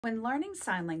When learning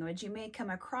sign language, you may come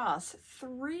across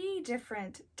three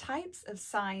different types of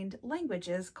signed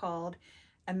languages called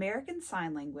American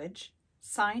Sign Language,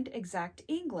 Signed Exact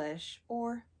English,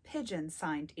 or Pidgin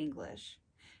Signed English,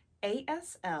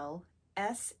 ASL,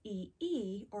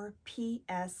 SEE, or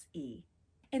PSE.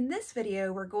 In this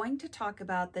video, we're going to talk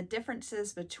about the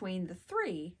differences between the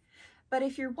three, but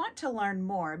if you want to learn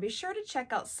more, be sure to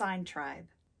check out Sign Tribe,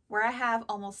 where I have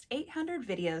almost 800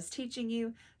 videos teaching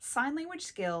you sign language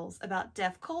skills about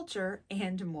deaf culture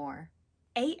and more.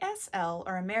 ASL,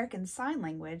 or American Sign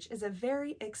Language, is a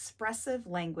very expressive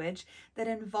language that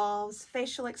involves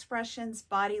facial expressions,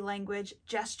 body language,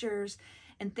 gestures,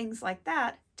 and things like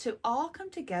that to all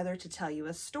come together to tell you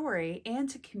a story and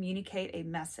to communicate a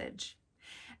message.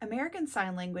 American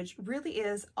Sign Language really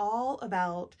is all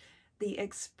about the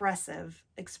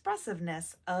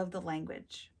expressiveness of the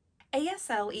language.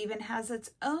 ASL even has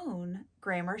its own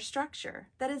grammar structure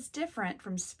that is different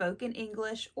from spoken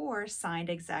English or signed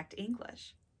exact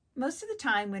English. Most of the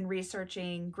time when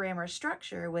researching grammar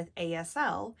structure with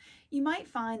ASL, you might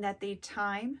find that the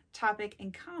time, topic,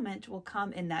 and comment will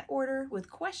come in that order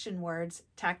with question words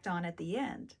tacked on at the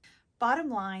end.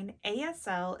 Bottom line,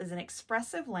 ASL is an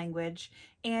expressive language,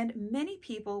 and many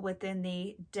people within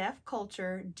the deaf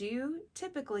culture do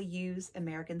typically use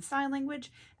American Sign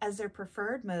Language as their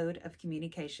preferred mode of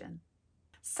communication.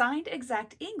 Signed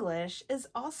Exact English is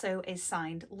also a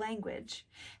signed language.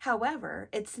 However,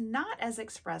 it's not as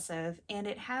expressive, and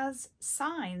it has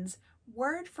signs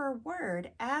word for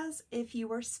word as if you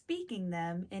were speaking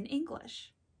them in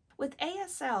English. With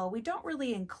ASL, we don't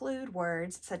really include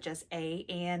words such as a,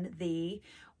 and, the,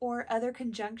 or other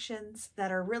conjunctions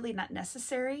that are really not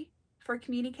necessary for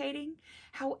communicating.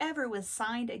 However, with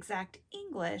Signed Exact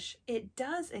English, it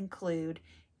does include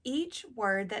each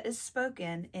word that is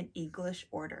spoken in English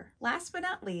order. Last but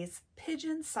not least,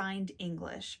 Pidgin Signed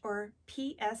English, or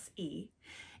PSE,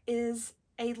 is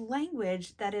a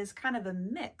language that is kind of a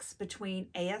mix between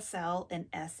ASL and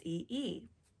SEE.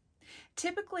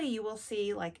 Typically, you will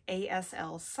see like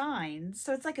ASL signs,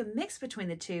 so it's like a mix between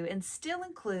the two and still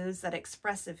includes that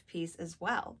expressive piece as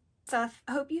well. So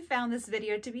I hope you found this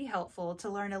video to be helpful to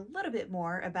learn a little bit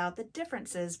more about the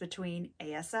differences between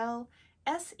ASL,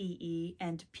 SEE,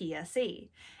 and PSE.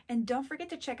 And don't forget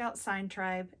to check out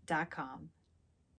signtribe.com.